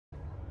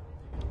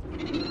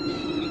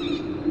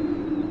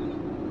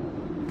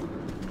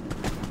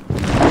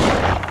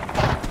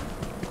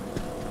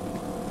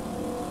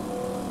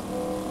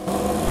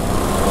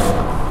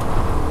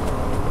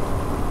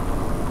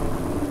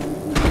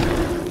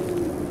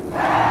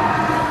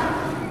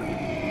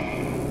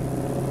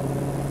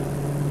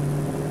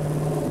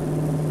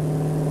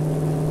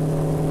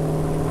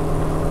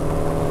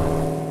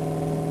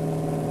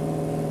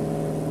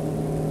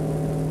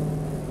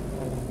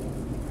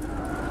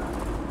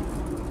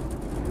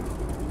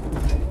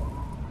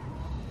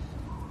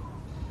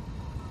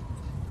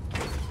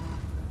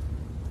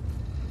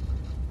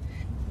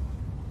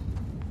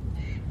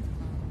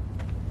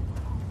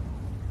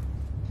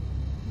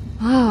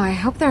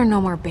hope there are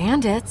no more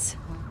bandits.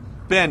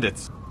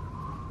 Bandits.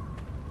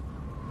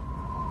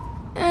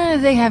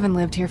 They haven't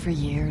lived here for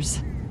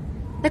years.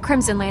 The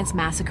Crimson Lance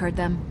massacred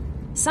them.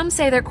 Some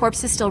say their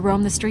corpses still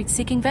roam the streets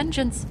seeking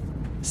vengeance.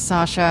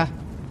 Sasha.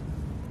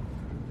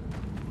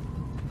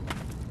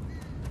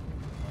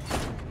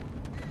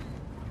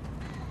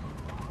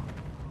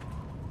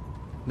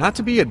 Not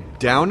to be a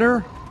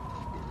downer,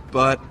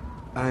 but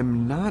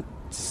I'm not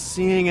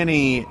seeing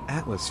any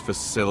Atlas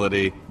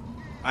facility.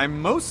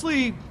 I'm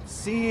mostly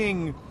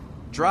seeing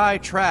dry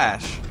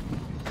trash.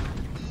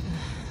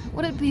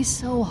 Would it be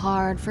so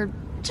hard for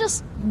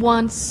just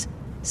once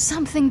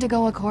something to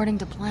go according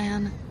to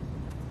plan?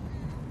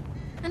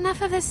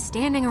 Enough of this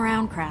standing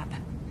around crap.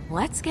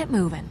 Let's get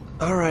moving.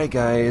 Alright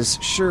guys,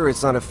 sure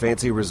it's not a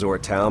fancy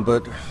resort town,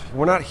 but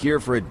we're not here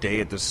for a day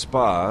at the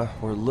spa.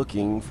 We're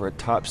looking for a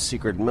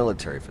top-secret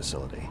military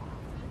facility.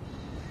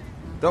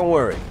 Don't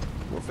worry,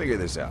 we'll figure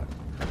this out.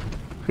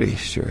 Pretty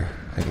sure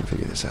I can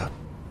figure this out.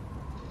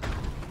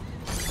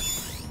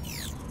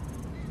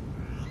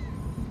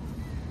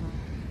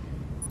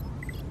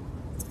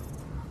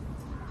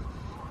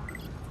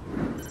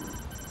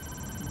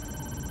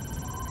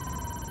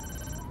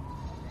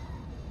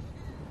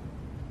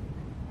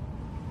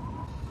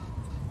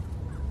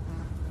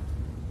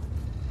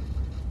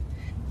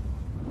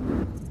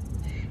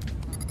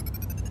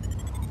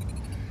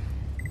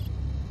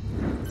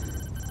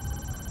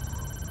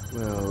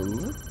 Well,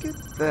 look at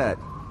that.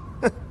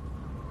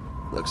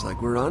 Looks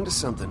like we're onto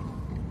something.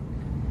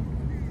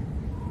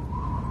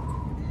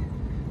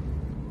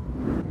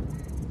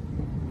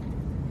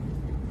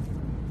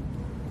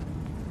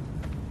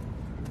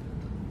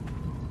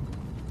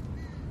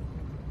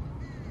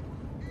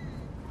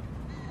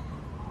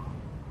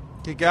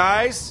 Okay,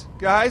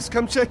 guys,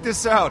 come check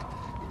this out.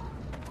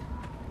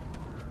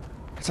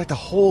 It's like the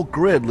whole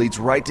grid leads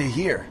right to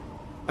here.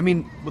 I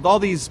mean, with all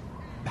these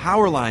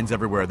power lines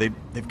everywhere,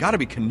 they've got to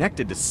be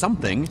connected to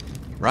something,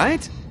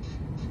 right?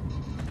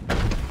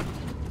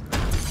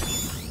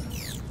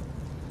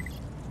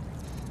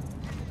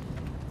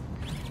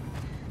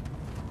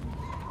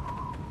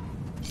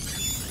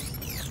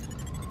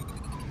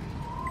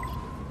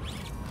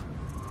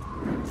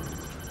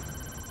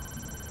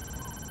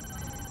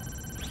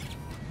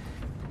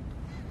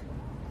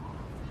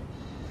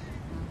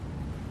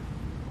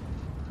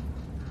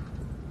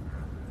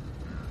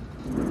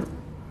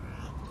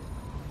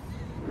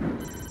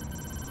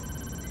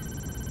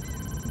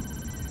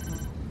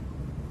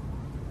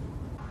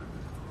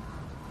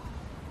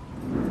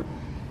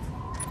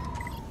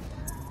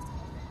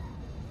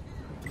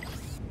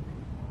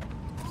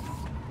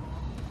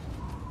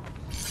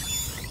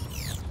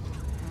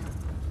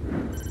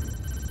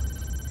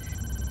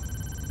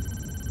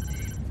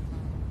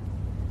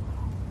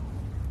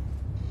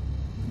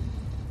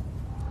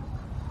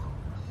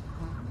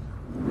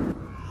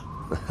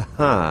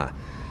 Huh.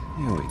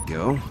 Here we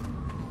go.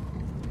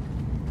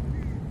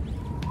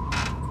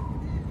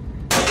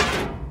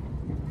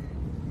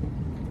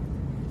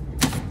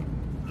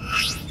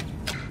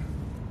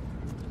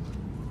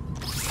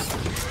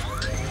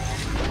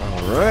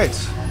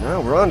 Alright,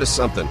 now we're on to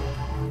something.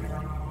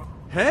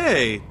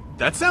 Hey,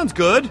 that sounds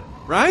good,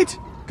 right?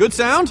 Good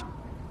sound?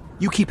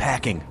 You keep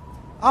hacking.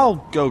 I'll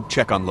go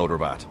check on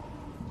Loaderbot.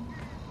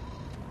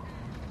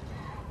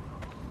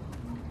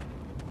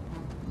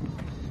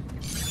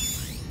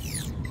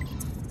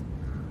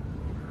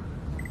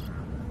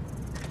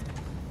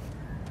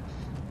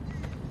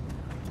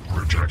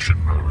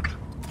 Rejection mode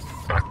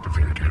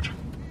activated.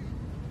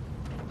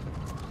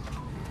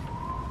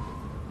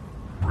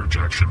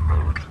 Rejection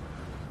mode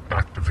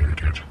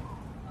activated.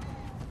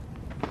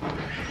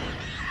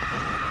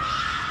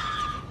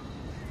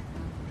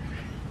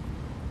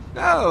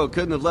 Oh,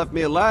 couldn't have left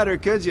me a ladder,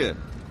 could you?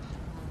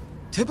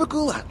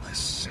 Typical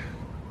Atlas.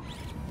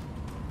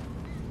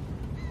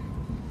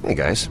 Hey,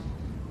 guys.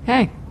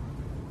 Hey.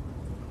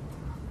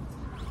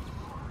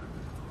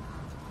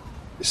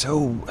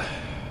 So,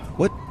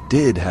 what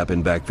did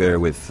happen back there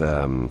with,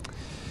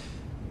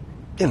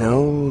 you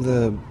know,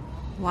 the...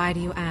 Why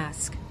do you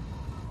ask?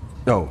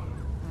 Oh,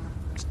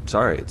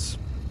 sorry, it's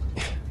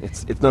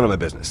none of my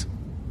business.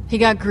 He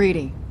got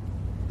greedy.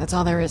 That's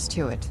all there is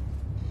to it.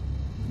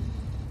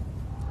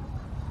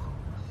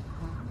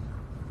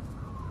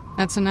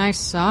 That's a nice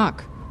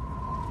sock.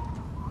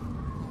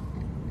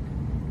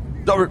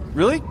 Oh,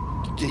 really?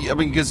 I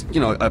mean, because, you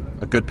know, a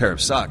good pair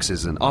of socks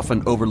is an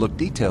often overlooked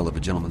detail of a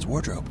gentleman's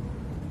wardrobe.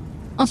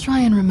 I'll try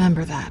and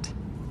remember that.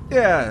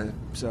 Yeah,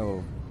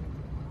 so...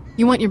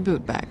 You want your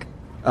boot back?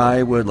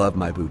 I would love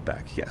my boot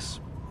back, yes.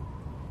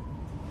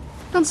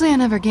 Don't say I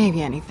never gave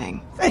you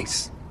anything.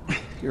 Thanks.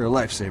 You're a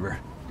lifesaver.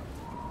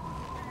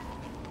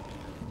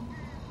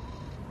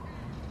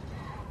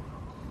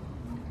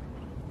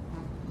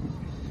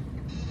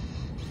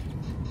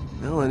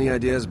 Well, any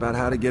ideas about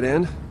how to get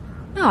in?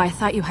 Oh, I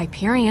thought you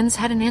Hyperions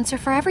had an answer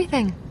for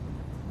everything.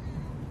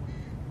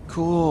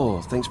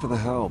 Cool, thanks for the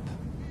help.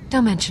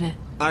 Don't mention it.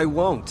 I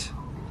won't.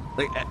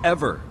 Like,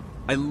 ever.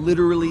 I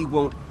literally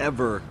won't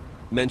ever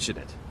mention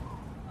it.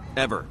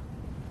 Ever.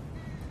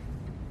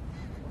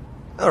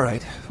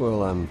 Alright,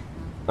 well, I'm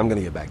gonna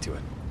get back to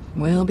it.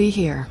 We'll be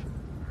here.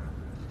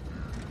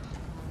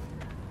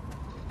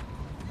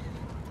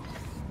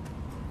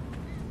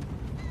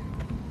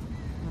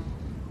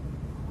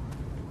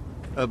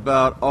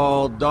 About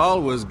all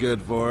Dahl was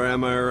good for,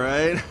 am I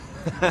right?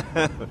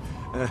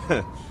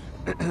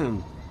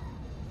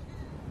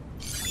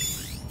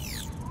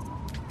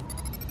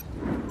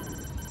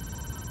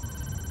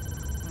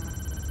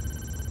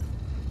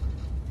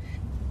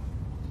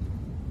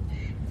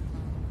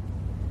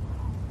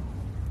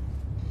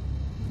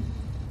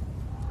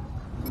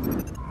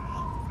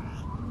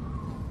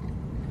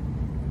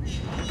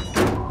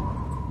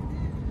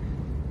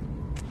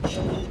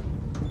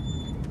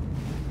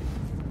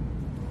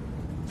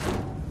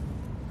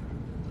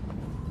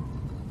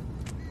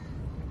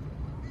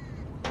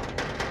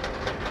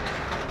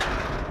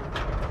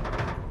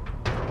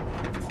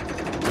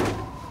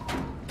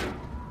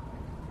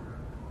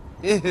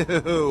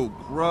 Ew,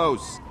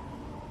 gross.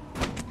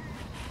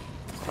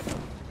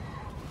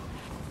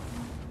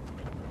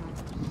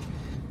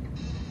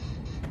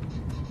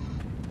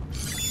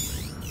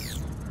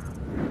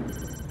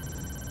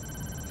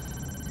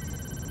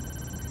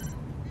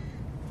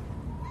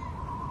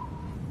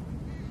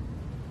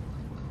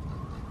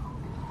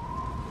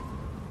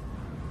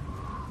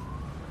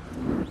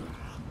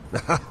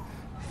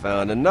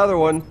 Found another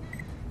one.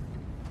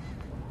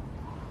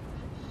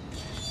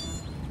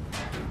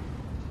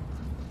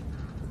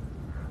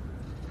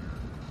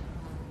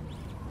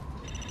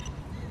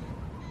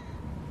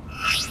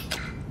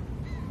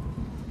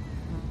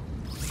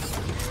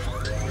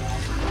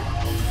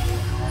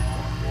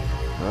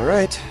 All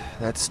right,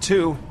 that's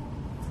two.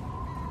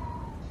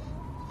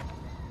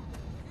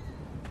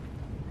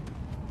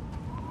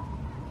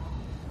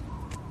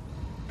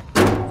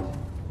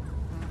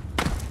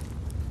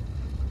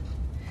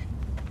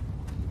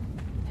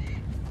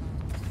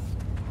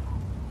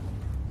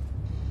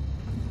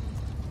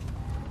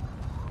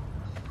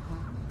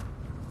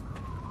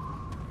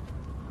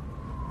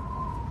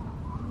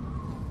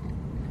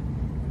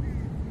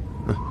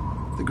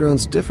 The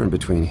ground's different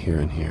between here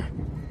and here.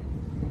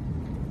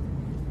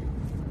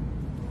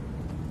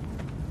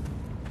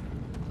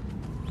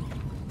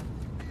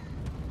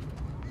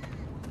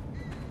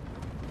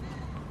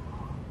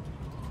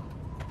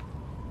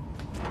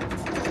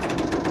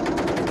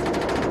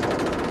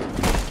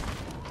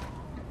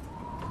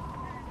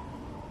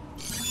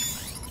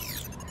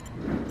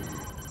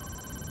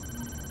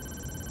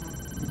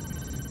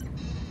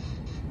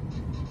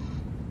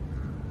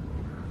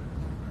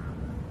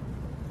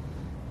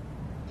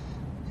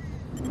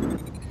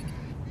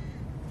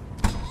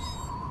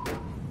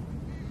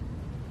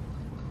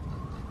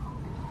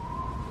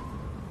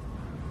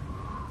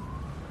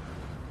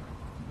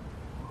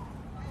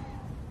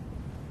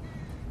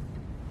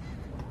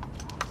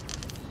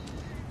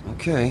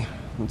 Okay,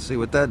 let's see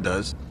what that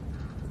does.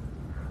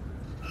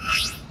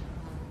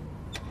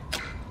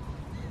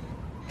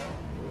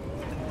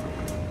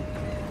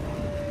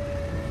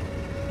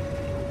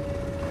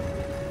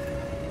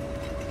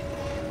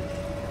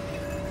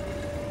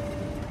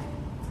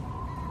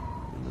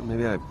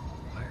 Maybe I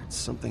wired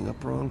something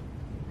up wrong.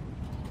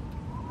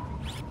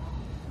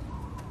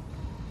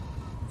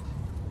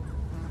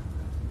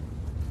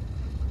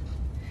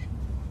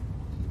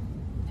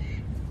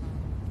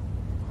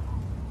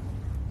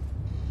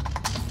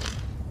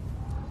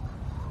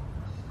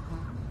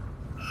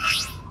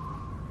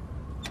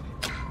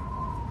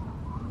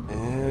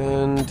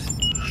 And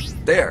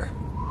there.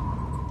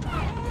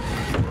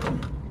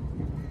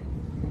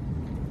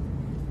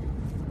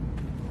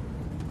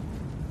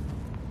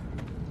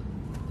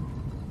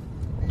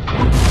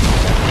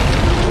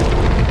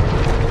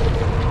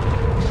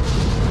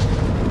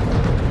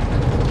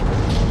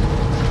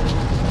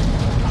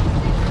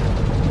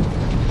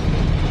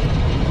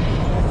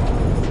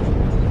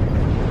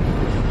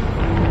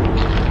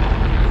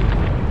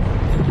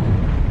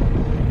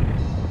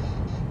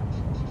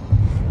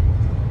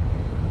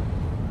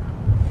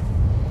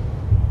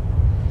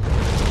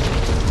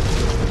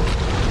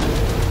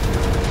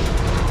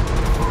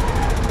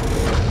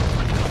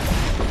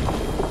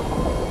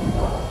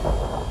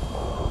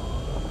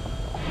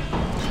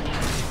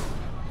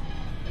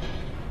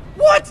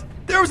 What?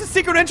 There was a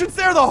secret entrance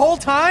there the whole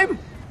time?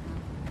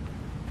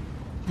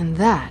 And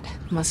that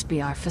must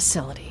be our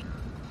facility.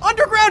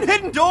 Underground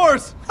hidden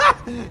doors! Ha!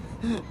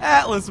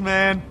 Atlas,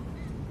 man.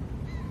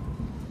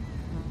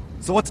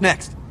 So what's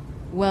next?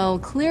 Well,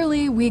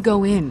 clearly we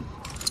go in.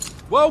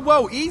 Whoa,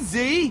 whoa,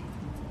 easy!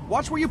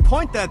 Watch where you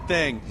point that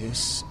thing.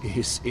 This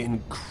is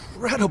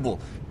incredible.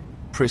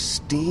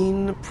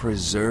 Pristine,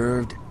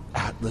 preserved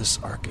Atlas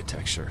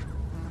architecture.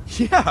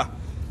 Yeah,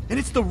 and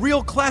it's the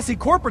real classy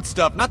corporate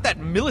stuff, not that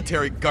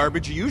military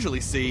garbage you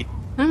usually see.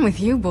 I'm with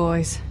you,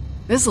 boys.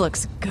 This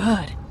looks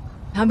good.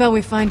 How about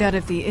we find out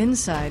if the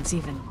inside's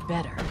even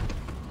better?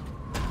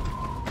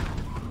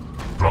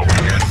 Going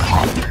in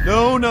hot.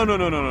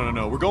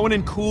 No. We're going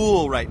in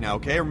cool right now,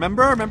 okay?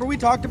 Remember we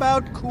talked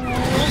about cool?